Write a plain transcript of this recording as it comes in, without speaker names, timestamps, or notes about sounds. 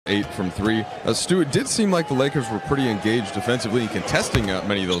8 from 3. Stu, it did seem like the Lakers were pretty engaged defensively and contesting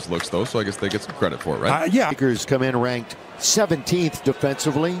many of those looks, though, so I guess they get some credit for it, right? Yeah. Lakers come in ranked 17th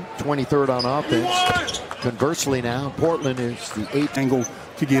defensively, 23rd on offense. Conversely now, Portland is the 8th angle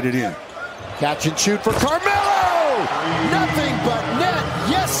to get it in. Catch and shoot for Carmelo! Nothing but net,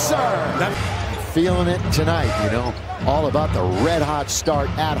 yes sir! Feeling it tonight, you know, all about the red-hot start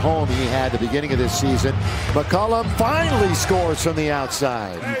at home he had at the beginning of this season. McCollum finally scores from the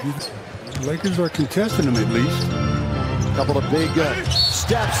outside. The Lakers are contesting him at least. A couple of big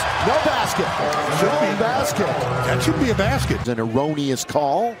steps, no basket. No basket. That should be a basket. An erroneous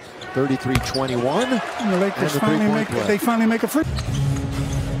call, 33-21. And the Lakers finally make a free.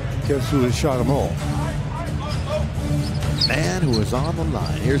 Guess who has shot them all? Man who is on the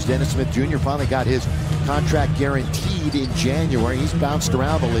line. Here's Dennis Smith Jr. finally got his contract guaranteed in January. He's bounced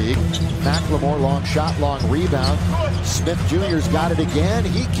around the league. McLemore, long shot, long rebound. Smith Jr.'s got it again.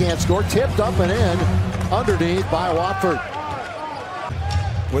 He can't score. Tipped up and in. Underneath by Watford.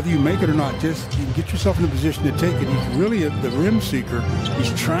 Whether you make it or not, just you get yourself in a position to take it. He's really the rim seeker.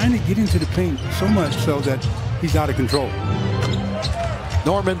 He's trying to get into the paint so much so that he's out of control.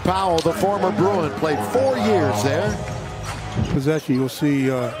 Norman Powell, the former Bruin, played 4 years there. Possession, you'll see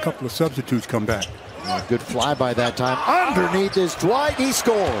a couple of substitutes come back. Good fly by that time. Underneath is Dwight. He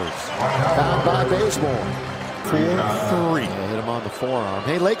scores. Found by Bazemore. 4-3. Hit him on the forearm.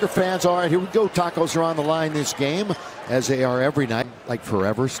 Hey, Laker fans, all right, here we go. Tacos are on the line this game, as they are every night. Like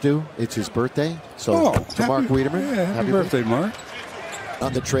forever, Stu. It's his birthday. So, to Mark Wiedemann. Yeah, happy birthday, Mark.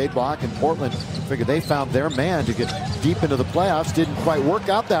 On the trade block, and Portland figured they found their man to get deep into the playoffs. Didn't quite work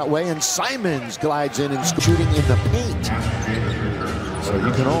out that way, and Simons glides in and shooting in the paint. So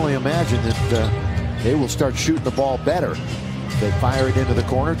you can only imagine that they will start shooting the ball better. They fire it into the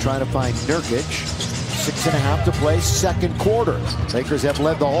corner, trying to find Nurkic. 6.5 to play, second quarter. Lakers have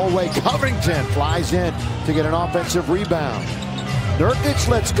led the whole way. Covington flies in to get an offensive rebound. Nurkic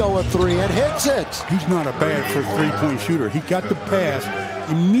lets go a three and hits it. He's not a bad for three-point shooter. He got the pass,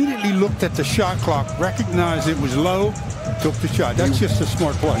 immediately looked at the shot clock, recognized it was low, took the shot. That's just a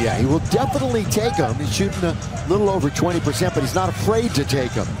smart play. Yeah, he will definitely take them. He's shooting a little over 20%, but he's not afraid to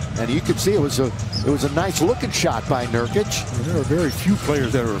take them. And you could see it was a nice looking shot by Nurkic. Well, there are very few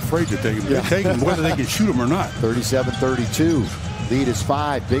players that are afraid to take them. They take them whether they can shoot them or not. 37-32. Lead is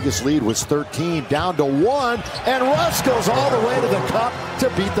 5. Biggest lead was 13. Down to 1. And Russ goes all the way to the cup to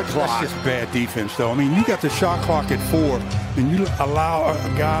beat the clock. That's just bad defense, though. I mean, you got the shot clock at 4, and you allow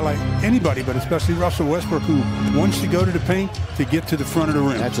a guy like anybody, but especially Russell Westbrook, who wants to go to the paint, to get to the front of the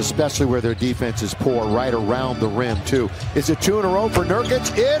rim. That's especially where their defense is poor, right around the rim, too. Is it 2 in a row for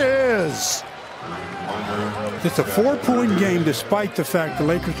Nurkic? It is. It's a 4-point game, despite the fact the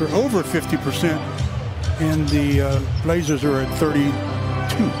Lakers are over 50%. And the Blazers are at 32%.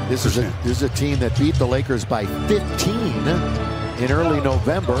 This is a team that beat the Lakers by 15 in early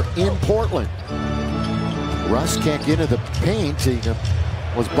November in Portland. Russ can't get into the paint. He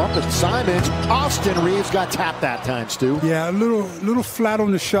was bumping Simons. Austin Reeves got tapped that time, Stu. Yeah, a little flat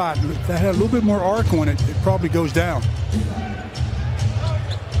on the shot. That had a little bit more arc on it. It probably goes down.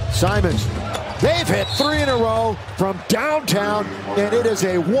 Simons. They've hit 3 in a row from downtown, and it is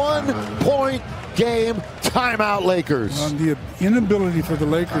a 1-point game. Timeout, Lakers. The inability for the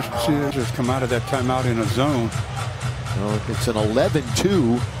Lakers to just come out of that timeout in a zone. Well, it's an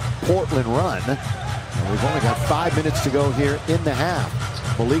 11-2 Portland run. And we've only got 5 minutes to go here in the half.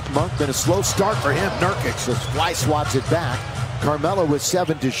 Malik Monk, been a slow start for him. Nurkic just fly swats it back. Carmelo with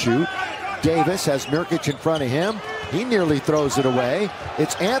 7 to shoot. Davis has Nurkic in front of him. He nearly throws it away.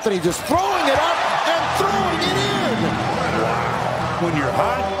 It's Anthony just throwing it up and throwing it in. When you're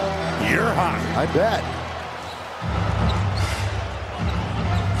hot, you're hot. I bet.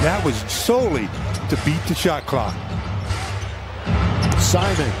 That was solely to beat the shot clock.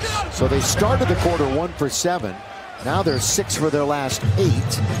 Simons. So they started the quarter 1 for 7. Now they're 6 for their last 8.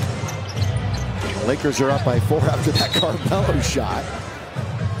 The Lakers are up by 4 after that Carmelo shot.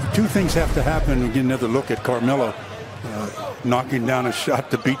 2 things have to happen. We get another look at Carmelo knocking down a shot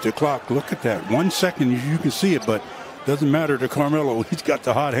to beat the clock. Look at that. 1 second, you can see it, but doesn't matter to Carmelo. He's got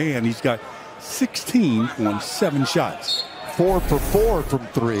the hot hand. He's got 16 on 7 shots. 4 for 4 from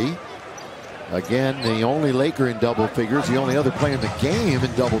 3. Again, the only Laker in double figures. The only other player in the game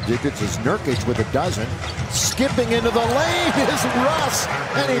in double digits is Nurkic with a dozen. Skipping into the lane is Russ,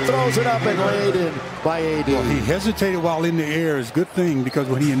 and he throws it up and laid in by AD. Well, he hesitated while in the air. Is a good thing, because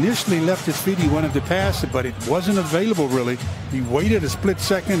when he initially left his feet, he wanted to pass it, but it wasn't available really. He waited a split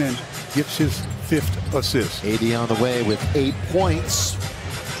second and gets his 5th assist. AD on the way with 8 points.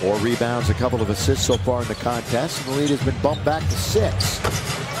 4 rebounds, a couple of assists so far in the contest, and the lead has been bumped back to 6.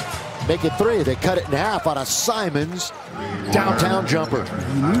 make it 3. They cut it in half on a Simons downtown jumper.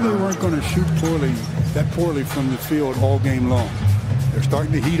 You knew they weren't going to shoot that poorly from the field all game long. They're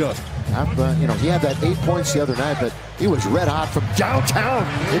starting to heat up. You know, he had that 8 points the other night, but he was red hot from downtown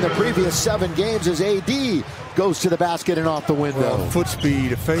in the previous 7 games as AD goes to the basket and off the window. Well, foot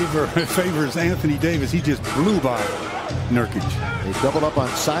speed favors Anthony Davis. He just blew by Nurkic. They doubled up on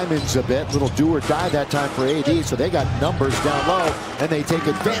Simons a bit. Little do or die that time for AD, so they got numbers down low, and they take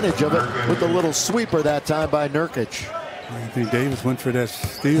advantage of it with a little sweeper that time by Nurkic. Anthony Davis went for that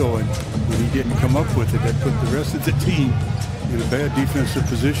steal, and when he didn't come up with it, that put the rest of the team in a bad defensive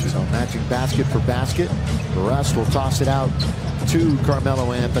position. So matching basket for basket. The rest will toss it out to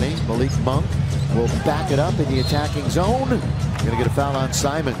Carmelo Anthony. Malik Monk will back it up in the attacking zone. Going to get a foul on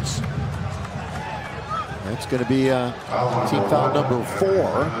Simons. That's going to be team foul number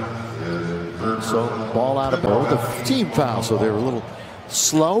 4. So ball out of board. The team foul. So they're a little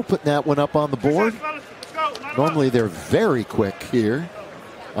slow putting that one up on the board. Normally they're very quick here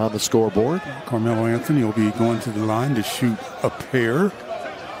on the scoreboard. Carmelo Anthony will be going to the line to shoot a pair.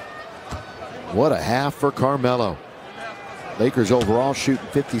 What a half for Carmelo. Lakers overall shooting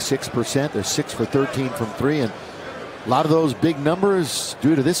 56%. They're 6 for 13 from 3, and a lot of those big numbers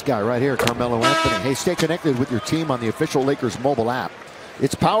due to this guy right here, Carmelo Anthony. Hey, stay connected with your team on the official Lakers mobile app.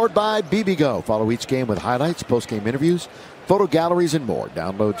 It's powered by BBGO. Follow each game with highlights, post-game interviews, photo galleries, and more.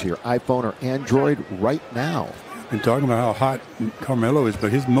 Download to your iPhone or Android right now. Been talking about how hot Carmelo is,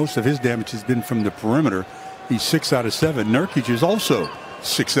 but most of his damage has been from the perimeter. He's 6 out of 7. Nurkic is also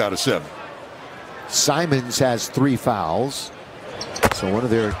 6 out of 7. Simons has 3 fouls. So one of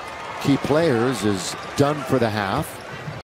their key players is done for the half.